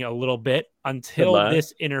McKennie a little bit until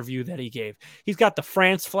this interview that he gave. He's got the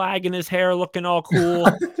France flag in his hair, looking all cool,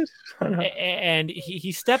 and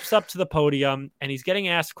he steps up to the podium, and he's getting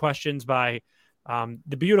asked questions by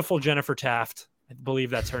the beautiful Jennifer Taft. I believe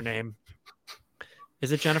that's her name.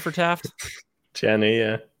 Is it Jennifer Taft? Jenny,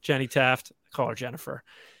 yeah. Jenny Taft. I call her Jennifer.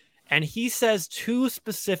 And he says 2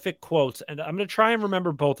 specific quotes, and I'm going to try and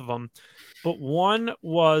remember both of them. But one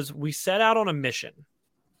was, we set out on a mission,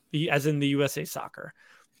 as in the USA Soccer.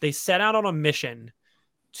 They set out on a mission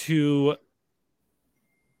to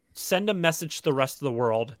send a message to the rest of the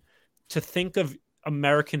world to think of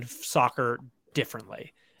American soccer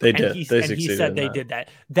differently. They did. He did said they did that.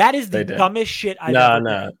 That is the dumbest shit I've ever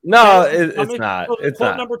heard. No, it's not. It's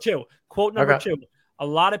quote not. number two. Quote number 2. A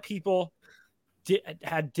lot of people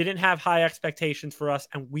didn't have high expectations for us,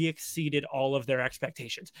 and we exceeded all of their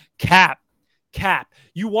expectations. Cap,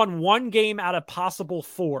 you won 1 game out of possible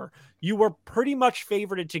 4. You were pretty much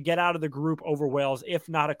favored to get out of the group over Wales, if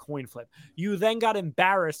not a coin flip. You then got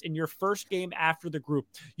embarrassed in your first game after the group.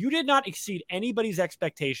 You did not exceed anybody's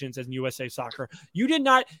expectations as USA Soccer. You did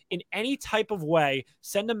not in any type of way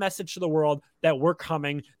send a message to the world that we're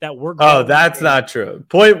coming, that we're going. Oh, that's not true.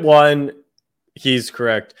 Point 1, he's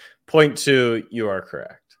correct. Point 2, you are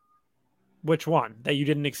correct. Which one? That you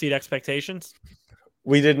didn't exceed expectations?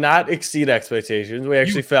 We did not exceed expectations. We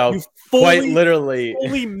actually felt quite literally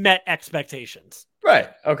fully met expectations. Right.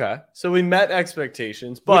 Okay. So we met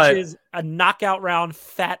expectations, but which is a knockout round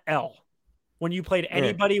fat L when you played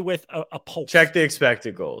anybody with a pulse. Check the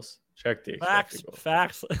expected goals. Facts.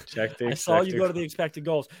 Check the I saw you go to the expected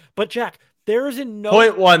goals. But Jack, there is no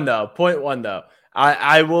Point one though.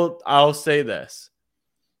 I'll say this.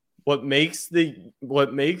 What makes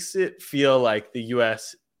it feel like the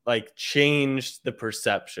US like changed the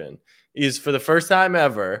perception is, for the first time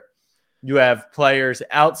ever, you have players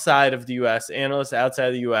outside of the US, analysts outside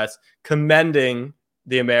of the US, commending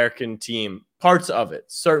the American team, parts of it,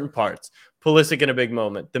 certain parts. Pulisic in a big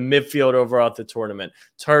moment, the midfield overall at the tournament,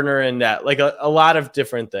 Turner in net, like a lot of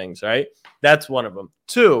different things, right? That's one of them.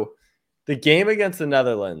 2, the game against the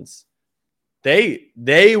Netherlands, they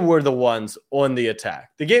were the ones on the attack.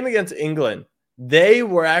 The game against England, they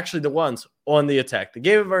were actually the ones on the attack. The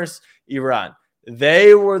game versus Iran,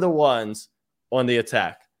 they were the ones on the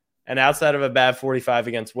attack. And outside of a bad 45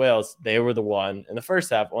 against Wales, they were the one in the first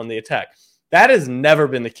half on the attack. That has never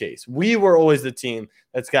been the case. We were always the team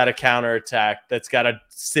that's got to counterattack, that's got to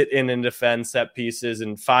sit in and defend set pieces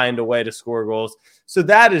and find a way to score goals. So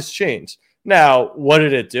that has changed. Now, what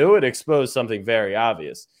did it do? It exposed something very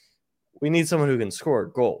obvious. We need someone who can score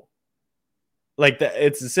a goal. Like that,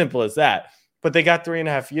 it's as simple as that. But they got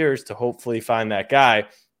 3.5 years to hopefully find that guy.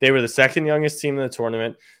 They were the second youngest team in the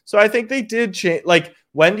tournament. So I think they did change. Like,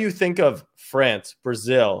 when do you think of France,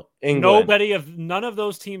 Brazil, England? None of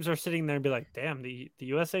those teams are sitting there and be like, damn, the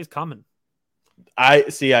USA's coming. I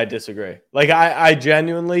disagree. Like, I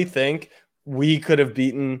genuinely think we could have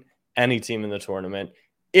beaten any team in the tournament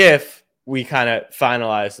if we kind of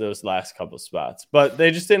finalized those last couple spots. But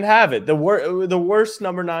they just didn't have it. The worst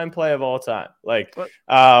number 9 play of all time.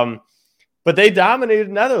 But they dominated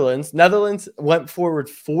Netherlands. Netherlands went forward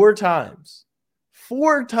 4 times,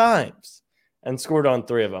 and scored on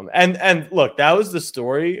 3 of them. And look, that was the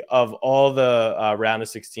story of all the round of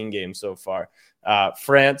 16 games so far.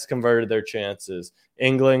 France converted their chances.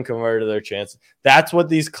 England converted their chances. That's what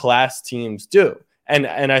these class teams do.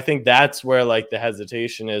 And I think that's where like the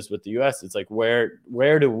hesitation is with the US. It's like, where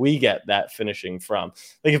do we get that finishing from?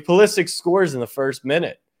 Like, if Pulisic scores in the first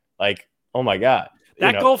minute, like, oh my God.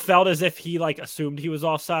 That goal felt as if he like assumed he was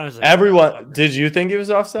offside. Like, everyone, did you think he was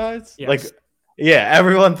offsides? Yes. Like, yeah,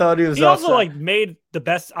 everyone thought he was offside. He also like made the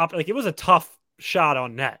best like it was a tough shot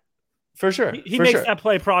on net. For sure. He makes that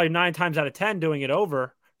play probably 9 times out of 10 doing it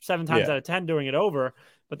over, 7 times out of 10 doing it over.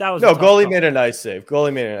 But that was goalie made a nice save.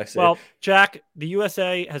 Well, Jack, the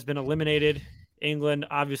USA has been eliminated. England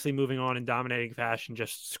obviously moving on in dominating fashion,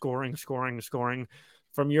 just scoring.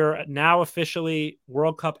 From your now officially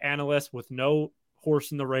World Cup analyst with no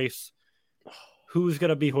horse in the race, who's going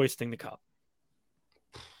to be hoisting the cup?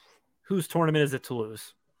 Whose tournament is it to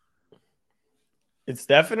lose? It's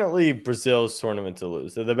definitely Brazil's tournament to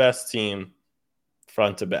lose. They're the best team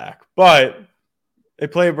front to back, but they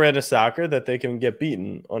play a brand of soccer that they can get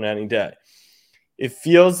beaten on any day. It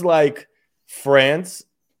feels like France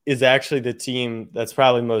is actually the team that's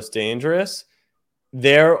probably most dangerous.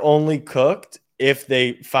 They're only cooked if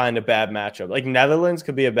they find a bad matchup. Like, Netherlands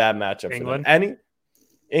could be a bad matchup England? for them.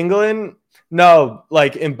 England? No,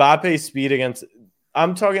 like Mbappe's speed against –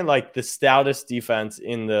 I'm talking like the stoutest defense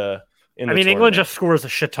in the tournament. England just scores a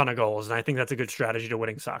shit ton of goals, and I think that's a good strategy to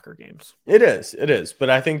winning soccer games. It is. But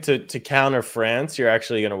I think to counter France, you're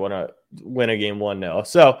actually going to want to win a game 1-0.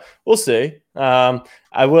 So we'll see.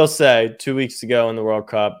 I will say 2 weeks ago in the World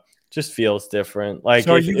Cup just feels different. Like,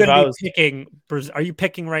 so are you going to be picking? Are you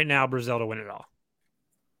picking right now Brazil to win it all?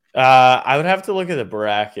 I would have to look at the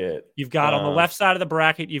bracket. You've got on the left side of the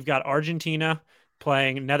bracket, you've got Argentina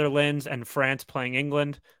playing Netherlands and France playing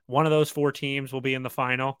England. One of those 4 teams will be in the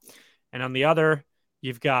final. And on the other,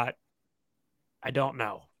 you've got, I don't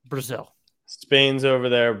know, Brazil. Spain's over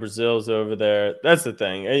there. Brazil's over there. That's the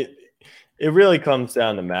thing. It really comes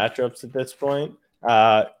down to matchups at this point.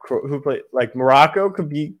 Who play, like, Morocco could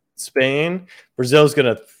beat Spain. Brazil's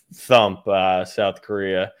going to thump South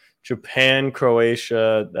Korea. Japan,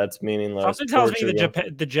 Croatia, that's meaningless. Something tells me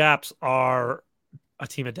the Japs are a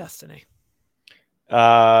team of destiny.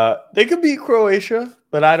 They could beat Croatia,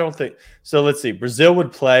 but I don't think so. Let's see. Brazil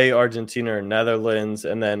would play Argentina or Netherlands,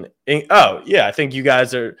 and then I think you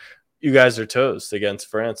guys are toast against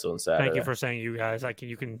France on Saturday. Thank you for saying you guys.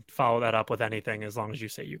 You can follow that up with anything as long as you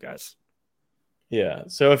say you guys. Yeah.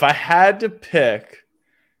 So if I had to pick,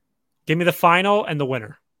 give me the final and the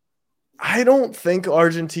winner. I don't think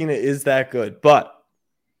Argentina is that good, but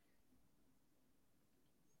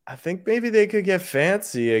I think maybe they could get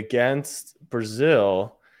fancy against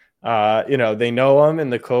Brazil. They know them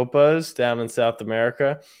in the Copas down in South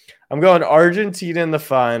America. I'm going Argentina in the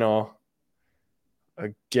final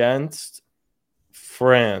against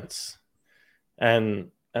France.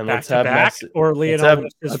 And let's have Messi. Or Lionel.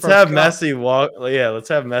 Let's have Messi walk. Yeah, let's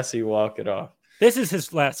have Messi walk it off. This is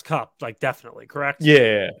his last cup, like, definitely, correct?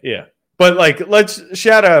 Yeah. But like, let's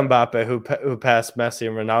shout out Mbappe, who passed Messi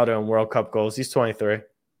and Ronaldo in World Cup goals. He's 23.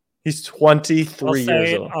 He's 23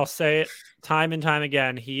 years old. I'll say it time and time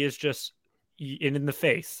again. He is just in the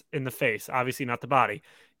face. Obviously not the body.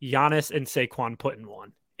 Giannis and Saquon put in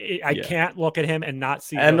one. I can't look at him and not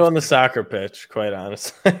see. And on the soccer pitch, quite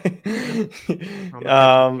honestly.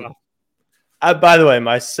 By the way,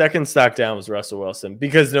 my second stock down was Russell Wilson,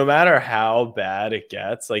 because no matter how bad it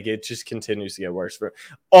gets, like, it just continues to get worse for him.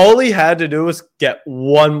 All he had to do was get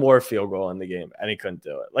one more field goal in the game, and he couldn't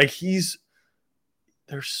do it. Like,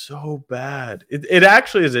 they're so bad. It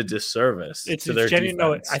actually is a disservice to their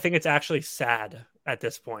defense. I think it's actually sad at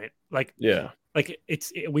this point. Yeah.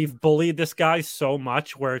 We've bullied this guy so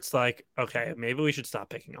much where it's like, okay, maybe we should stop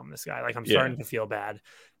picking on this guy. Like, I'm starting to feel bad.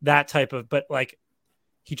 That type of, but like,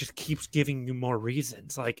 he just keeps giving you more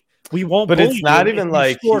reasons. Like, we won't. But bully it's not you even if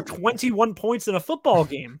like you score 21 points in a football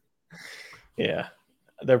game. Yeah,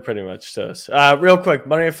 they're pretty much toast. Real quick,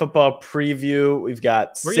 Monday Night Football preview. We've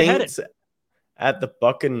got Where you Saints at the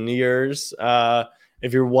Buccaneers.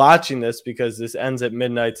 If you're watching this because this ends at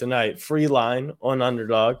midnight tonight, free line on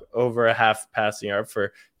Underdog over a half passing yard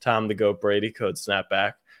for Tom the Goat Brady, code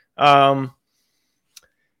snapback.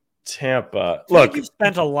 Tampa. Look, you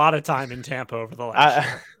spent a lot of time in Tampa over the last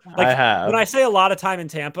year. I have. When I say a lot of time in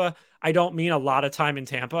Tampa, I don't mean a lot of time in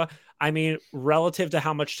Tampa. I mean, relative to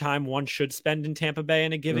how much time one should spend in Tampa Bay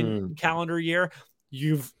in a given calendar year,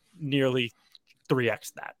 you've nearly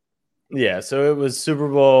 3x that. Yeah, so it was Super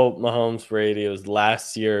Bowl, Mahomes, Brady. It was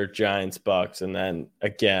last year, Giants, Bucks, and then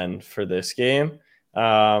again for this game.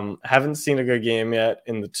 Haven't seen a good game yet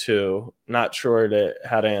in the 2. Not sure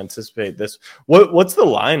how to anticipate this. What's the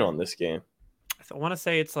line on this game? I want to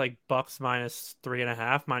say it's like Bucks minus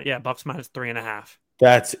 3.5. Bucks minus 3.5.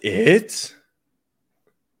 That's it?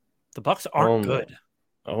 The Bucks aren't good.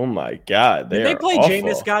 Oh my God. They play awful.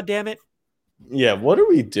 Jameis, goddammit. Yeah, what are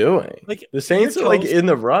we doing? Like, the Saints are like in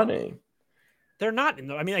the running. They're not in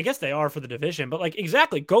the, I mean, I guess they are for the division, but like,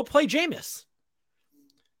 exactly, go play Jameis.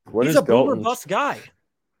 He's a boomer bust guy.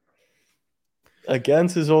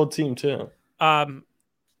 Against his old team too.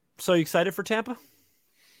 So you excited for Tampa?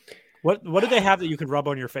 What do they have that you could rub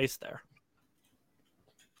on your face there?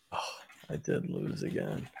 Oh, I did lose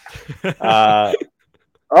again.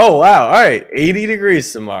 Oh, wow. All right. 80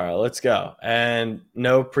 degrees tomorrow. Let's go. And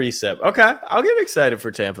no precip. Okay. I'll get excited for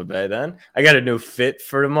Tampa Bay then. I got a new fit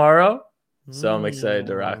for tomorrow. So I'm excited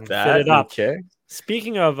to rock that. Fit it up. Okay.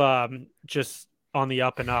 Speaking of just on the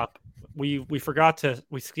up and up, we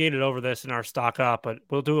skated over this in our stock up, but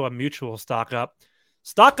we'll do a mutual stock up.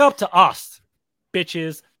 Stock up to us,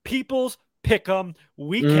 bitches. People's pick 'em.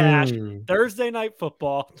 We cashed Thursday Night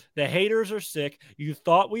Football. The haters are sick. You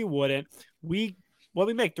thought we wouldn't. We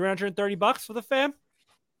make $330 for the fam.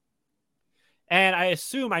 And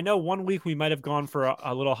I know 1 week we might have gone for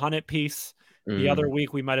a little 100 piece. The other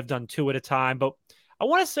week we might have done 2 at a time, but I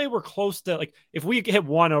want to say we're close to, like, if we hit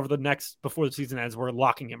 1 before the season ends, we're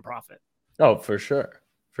locking in profit. Oh, for sure.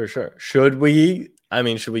 For sure. Should we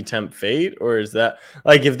tempt fate, or is that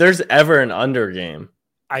like, if there's ever an under game?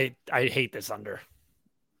 I hate this under.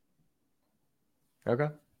 Okay.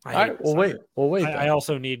 All right. We'll wait. I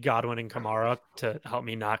also need Godwin and Kamara to help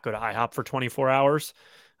me not go to IHOP for 24 hours.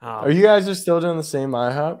 Are you guys still doing the same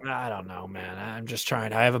IHOP? I don't know, man. I'm just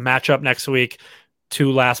trying. I have a matchup next week.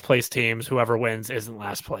 2 last place teams. Whoever wins isn't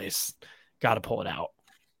last place. Got to pull it out.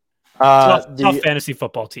 Tough fantasy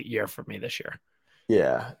football year for me this year.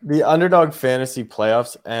 Yeah. The Underdog Fantasy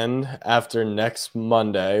playoffs end after next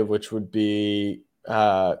Monday, which would be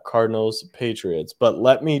Cardinals, Patriots. But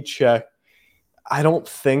let me check. I don't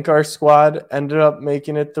think our squad ended up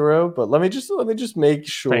making it through, but let me just make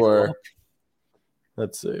sure.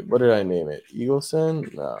 Let's see. What did I name it?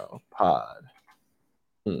 Eagleson? No. Pod.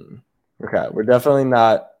 Okay. We're definitely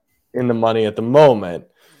not in the money at the moment,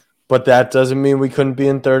 but that doesn't mean we couldn't be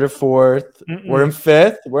in 3rd or 4th. We're in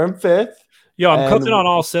 5th. Yo, I'm cooking on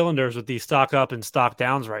all cylinders with these stock up and stock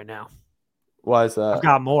downs right now. Why is that? I've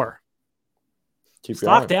got more. Keep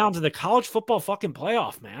stock downs in the college football fucking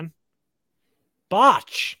playoff, man.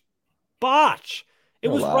 Botch. It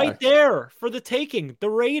was right there for the taking, the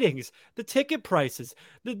ratings, the ticket prices,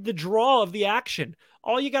 the draw of the action.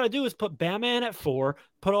 All you got to do is put Bama in at 4,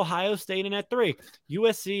 put Ohio State in at 3.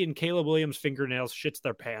 USC and Caleb Williams' fingernails shits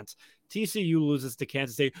their pants. TCU loses to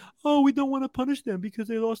Kansas State. Oh, we don't want to punish them because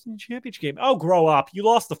they lost in the championship game. Oh, grow up. You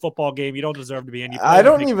lost the football game. You don't deserve to be in. I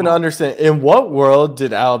don't even understand. In what world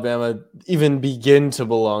did Alabama even begin to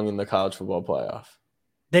belong in the college football playoff?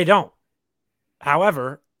 They don't.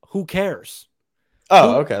 However, who cares?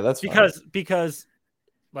 Oh, okay. That's fine. Because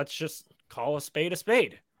let's just call a spade a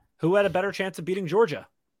spade. Who had a better chance of beating Georgia?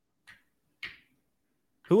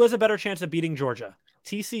 Who has a better chance of beating Georgia?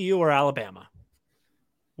 TCU or Alabama?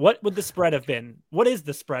 What would the spread have been? What is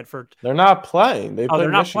the spread for? They're not playing. They're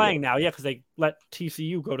not playing now. Yeah, because they let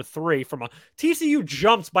TCU go to 3 from a TCU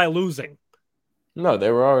jumped by losing. No, they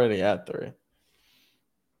were already at 3.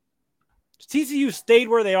 TCU stayed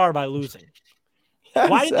where they are by losing. Yes,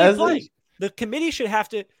 why did they play? The committee should have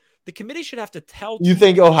to tell. You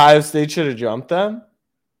think Ohio State should have jumped them?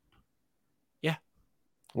 Yeah.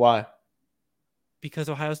 Why? Because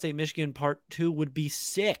Ohio State, Michigan Part 2 would be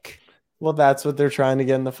sick. Well, that's what they're trying to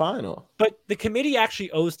get in the final. But the committee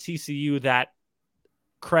actually owes TCU that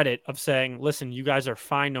credit of saying, listen, you guys are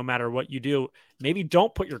fine no matter what you do. Maybe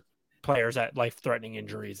don't put your players at life-threatening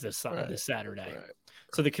injuries this Saturday. Right.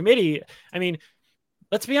 So the committee, I mean,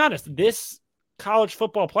 let's be honest, this college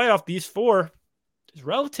football playoff, these four, is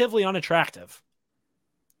relatively unattractive.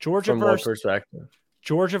 Georgia versus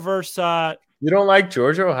you don't like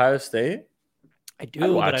Georgia, Ohio State? I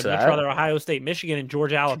do, but I'd much rather Ohio State, Michigan, and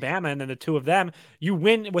Georgia, Alabama, and then the two of them. You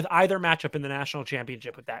win with either matchup in the national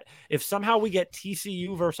championship with that. If somehow we get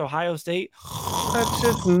TCU versus Ohio State, that's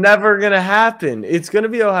just never going to happen. It's going to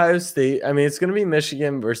be Ohio State. I mean, it's going to be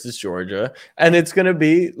Michigan versus Georgia, and it's going to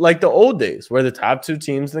be like the old days where the top two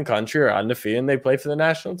teams in the country are undefeated and they play for the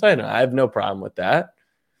national title. I have no problem with that.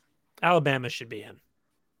 Alabama should be in.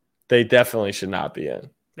 They definitely should not be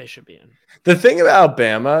in. They should be in. The thing about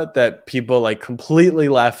Alabama that people like completely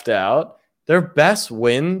left out, their best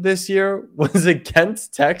win this year was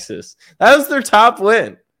against Texas. That was their top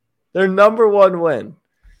win. Their number one win.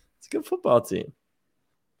 It's a good football team.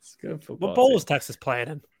 What bowl was Texas playing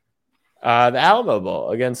in? The Alamo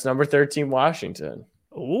Bowl against number 13 Washington.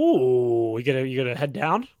 Ooh, you gonna head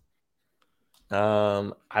down?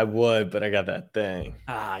 I would, but I got that thing.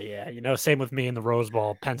 Yeah. Same with me in the Rose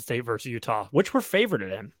Bowl, Penn State versus Utah, which we're favored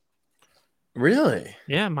in. Really?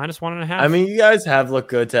 Yeah, -1.5. I mean, you guys have looked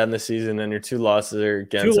good to end the season, and your two losses are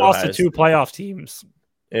against to two playoff teams.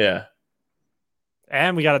 Yeah.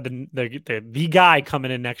 And we got the guy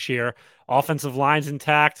coming in next year. Offensive line's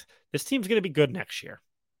intact. This team's going to be good next year.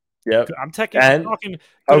 Yep. I'm talking.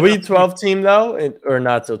 Are we 12 team though, or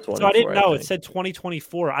not till 24? So I didn't know. It said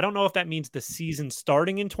 2024. I don't know if that means the season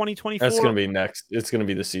starting in 2024. That's going to be next. It's going to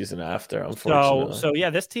be the season after. Unfortunately. So yeah,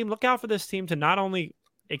 this team. Look out for this team to not only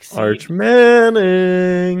exceed Arch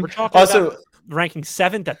Manning. We're talking also about ranking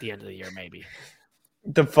 7th at the end of the year, maybe.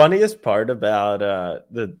 The funniest part about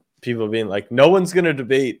the people being like, no one's going to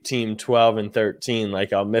debate team 12 and 13.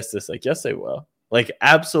 Like, I'll miss this. Like, yes, they will. Like,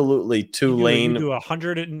 absolutely Tulane. You do a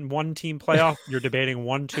 101 team playoff. You're debating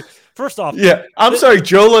 1, 2. First off. Yeah. I'm sorry.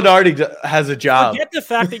 Joe Lunardi has a job. Forget the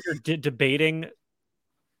fact that you're debating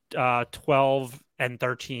 12 and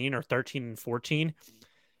 13 or 13 and 14.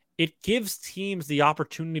 It gives teams the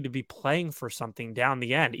opportunity to be playing for something down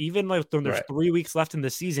the end. Even like when there's 3 weeks left in the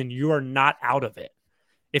season, you are not out of it.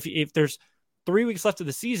 If there's 3 weeks left of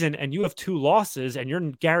the season and you have 2 losses and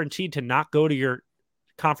you're guaranteed to not go to your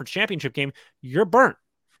conference championship game, you're burnt.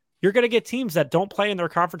 You're going to get teams that don't play in their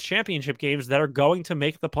conference championship games that are going to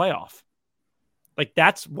make the playoff. Like,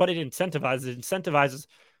 that's what it incentivizes. It incentivizes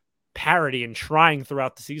parity and trying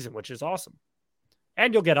throughout the season, which is awesome.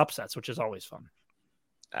 And you'll get upsets, which is always fun.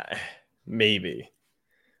 Maybe.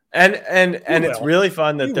 And it's really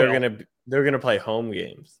fun that they're gonna play home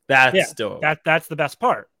games. That's dope. That's the best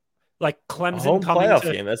part. Like Clemson home playoff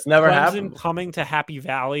game. That's never happened. Coming to Happy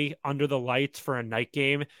Valley under the lights for a night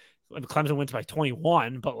game. Clemson wins by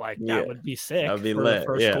 21, but that would be sick. That would be lit.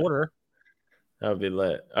 First quarter. That would be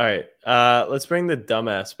lit. All right. Let's bring the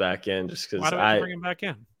dumbass back in just because Why do I bring him back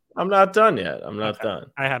in? I'm not done yet. I'm not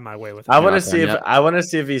done. I had my way with it. I want to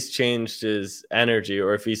see if he's changed his energy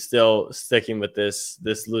or if he's still sticking with this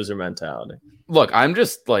loser mentality. Look, I'm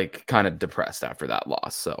just like kind of depressed after that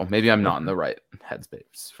loss, so maybe I'm not in the right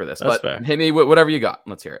headspace for this. That's but fair. Hit me with whatever you got.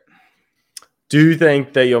 Let's hear it. Do you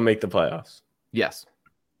think that you'll make the playoffs? Yes.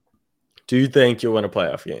 Do you think you'll win a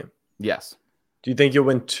playoff game? Yes. Do you think you'll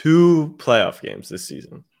win 2 playoff games this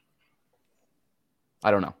season?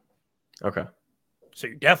 I don't know. Okay. So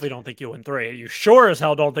you definitely don't think you'll win 3. You sure as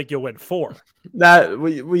hell don't think you'll win 4. That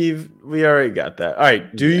we already got that. All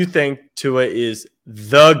right. Do you think Tua is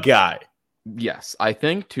the guy? Yes. I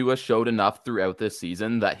think Tua showed enough throughout this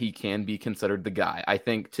season that he can be considered the guy. I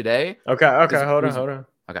think today. Okay. Hold on.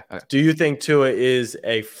 Okay. Do you think Tua is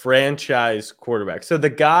a franchise quarterback? So the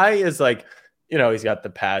guy is like, he's got the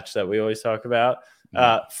patch that we always talk about.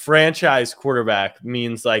 Franchise quarterback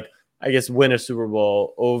means like, I guess, win a Super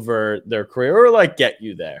Bowl over their career or like get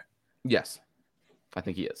you there. Yes, I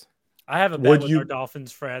think he is. I have a bet with our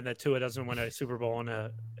Dolphins friend that Tua doesn't win a Super Bowl in a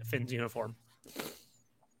Fins uniform.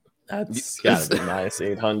 That's got to be minus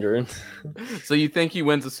 800. So you think he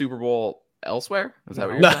wins a Super Bowl elsewhere? Is that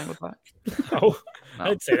what you're saying with that? No,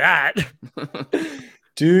 I'd say that.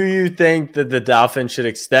 Do you think that the Dolphins should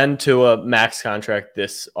extend to a max contract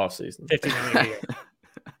this offseason? $50 million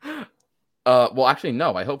a year. Well, actually,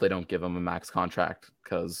 no. I hope they don't give him a max contract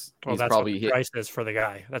because he's that's probably what the price is for the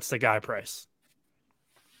guy. That's the guy price.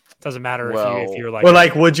 Doesn't matter if you're like. Well,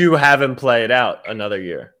 like, would you have him play it out another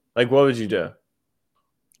year? Like, what would you do?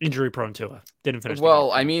 Injury prone Tua didn't finish.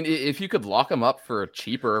 Well, I mean, if you could lock him up for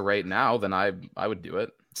cheaper right now, then I would do it.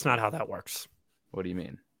 It's not how that works. What do you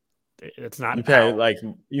mean? It's not.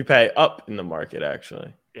 You pay up in the market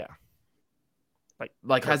actually. Yeah.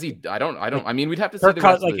 Like has he? I mean, we'd have to see Kirk the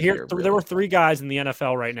rest Cousins, of this year. there were 3 guys in the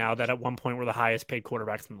NFL right now that at one point were the highest paid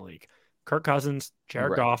quarterbacks in the league: Kirk Cousins,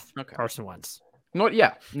 Jared Goff, Carson Wentz. No,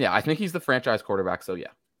 yeah. I think he's the franchise quarterback. So yeah.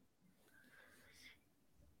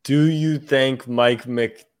 Do you think Mike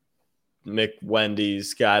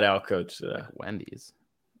McWendy's got outcoached today? Wendy's.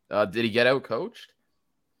 Did he get outcoached?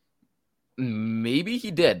 Maybe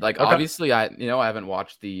he did. Like obviously, I haven't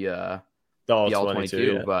watched the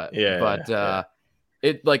All-22, but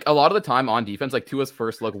it like a lot of the time on defense, like Tua's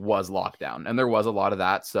first look was lockdown, and there was a lot of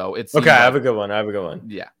that. So it's okay. I have a good one.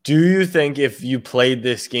 Yeah. Do you think if you played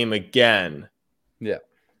this game again, yeah,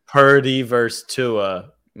 Purdy versus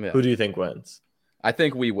Tua, who do you think wins? I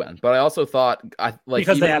think we win, but I also thought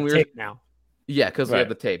because they have tape now. Yeah, because we have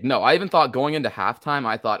the tape. No, I even thought going into halftime,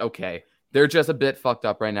 I thought, okay, they're just a bit fucked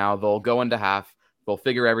up right now. They'll go into half, they'll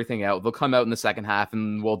figure everything out. They'll come out in the second half,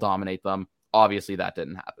 and we'll dominate them. Obviously, that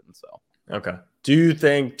didn't happen. So okay. Do you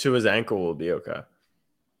think Tua's ankle will be okay?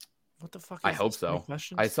 What the fuck? I hope so.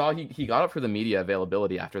 I saw he got up for the media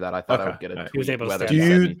availability after that. I thought I would get a tweet. He was able to do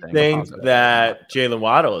you think that Jalen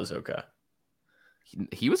Waddle is okay?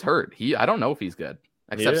 He was hurt. I don't know if he's good.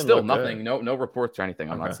 Except still nothing. Good. No reports or anything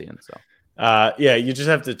I'm not seeing. So yeah, you just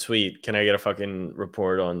have to tweet. Can I get a fucking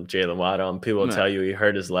report on Jalen Waddle? And people will tell you he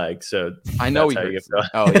hurt his leg. So I know he hurt.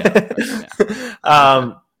 Oh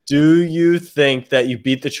yeah. Do you think that you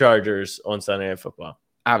beat the Chargers on Sunday Night Football?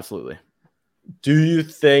 Absolutely. Do you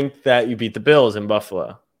think that you beat the Bills in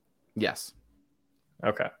Buffalo? Yes.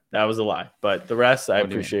 Okay, that was a lie. But the rest, I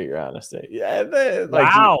appreciate your honesty. Yeah.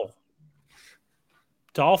 Wow.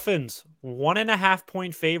 Dolphins 1.5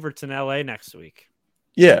 point favorites in LA next week.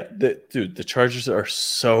 Yeah, the Chargers are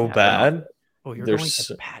so bad. Oh, you're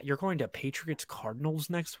going to Patriots Cardinals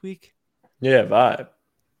next week? Yeah,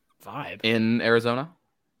 vibe in Arizona.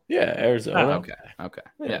 Yeah, Arizona. Okay.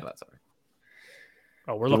 Yeah, that's all right.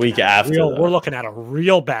 Oh, we're looking at a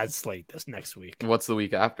real bad slate this next week. What's the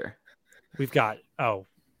week after? We've got a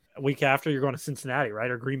week after you're going to Cincinnati,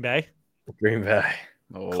 right, or Green Bay? Green Bay.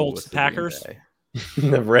 Colts, Packers.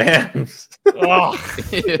 The Rams. Oh,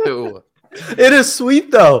 ew. It is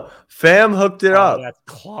sweet though. Fam hooked it up. That's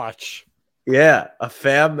clutch. Yeah, a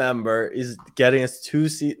fam member is getting us 2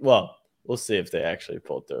 seats. Well, we'll see if they actually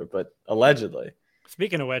pulled through, but allegedly.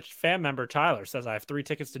 Speaking of which, fam member Tyler says I have 3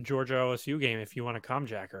 tickets to Georgia OSU game if you want to come,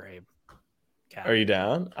 Jack or Abe. Cat. Are you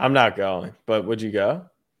down? I'm not going, but would you go?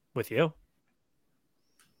 With you.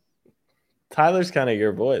 Tyler's kind of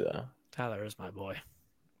your boy, though. Tyler is my boy.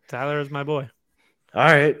 All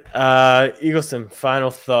right. Eagleson,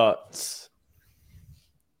 final thoughts.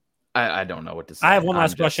 I don't know what to say. I have one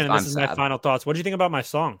last question, and this is my final thoughts. What do you think about my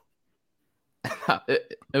song?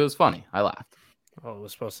 It was funny. I laughed. Well, it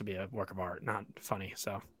was supposed to be a work of art, not funny.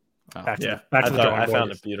 So, back to the drawing board. I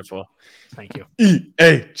found it beautiful. Thank you.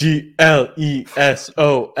 EAGLESON.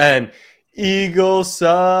 Eagles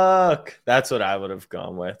suck. That's what I would have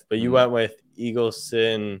gone with. But you went with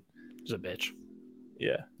Eagleson. He's a bitch.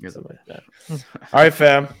 Yeah. Something like that. All right,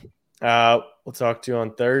 fam. We'll talk to you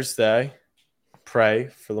on Thursday. Pray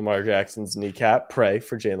for Lamar Jackson's kneecap. Pray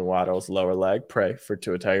for Jalen Waddle's lower leg. Pray for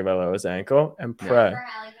Tua Tagovailoa's ankle. And pray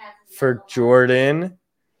for Jordan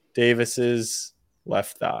Davis's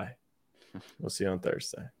left thigh. We'll see you on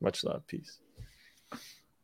Thursday. Much love. Peace.